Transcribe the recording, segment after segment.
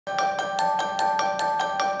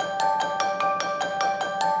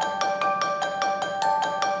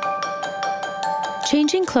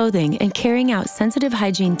Changing clothing and carrying out sensitive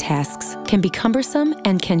hygiene tasks can be cumbersome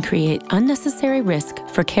and can create unnecessary risk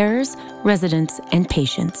for carers, residents, and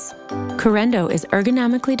patients. Carendo is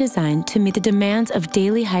ergonomically designed to meet the demands of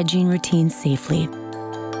daily hygiene routines safely.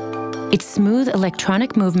 Its smooth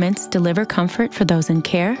electronic movements deliver comfort for those in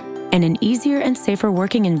care and an easier and safer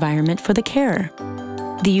working environment for the carer.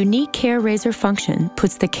 The unique Care Razor function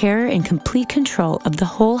puts the carer in complete control of the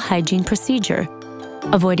whole hygiene procedure,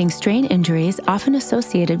 avoiding strain injuries often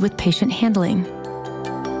associated with patient handling.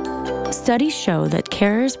 Studies show that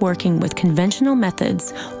carers working with conventional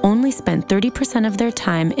methods only spend 30% of their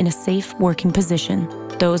time in a safe working position.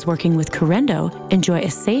 Those working with Carendo enjoy a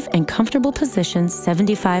safe and comfortable position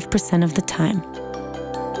 75% of the time.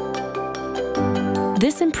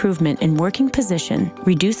 This improvement in working position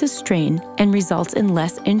reduces strain and results in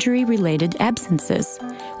less injury-related absences,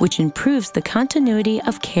 which improves the continuity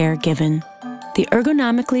of care given. The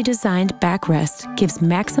ergonomically designed backrest gives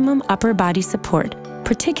maximum upper body support,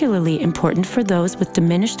 particularly important for those with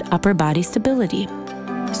diminished upper body stability.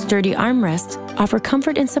 Sturdy armrests offer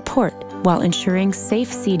comfort and support while ensuring safe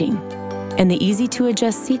seating. And the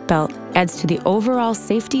easy-to-adjust seatbelt adds to the overall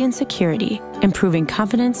safety and security, improving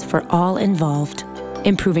confidence for all involved.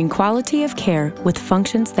 Improving quality of care with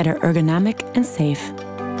functions that are ergonomic and safe.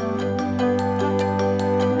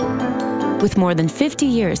 With more than 50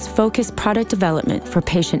 years focused product development for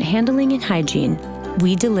patient handling and hygiene,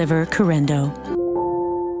 we deliver Carendo.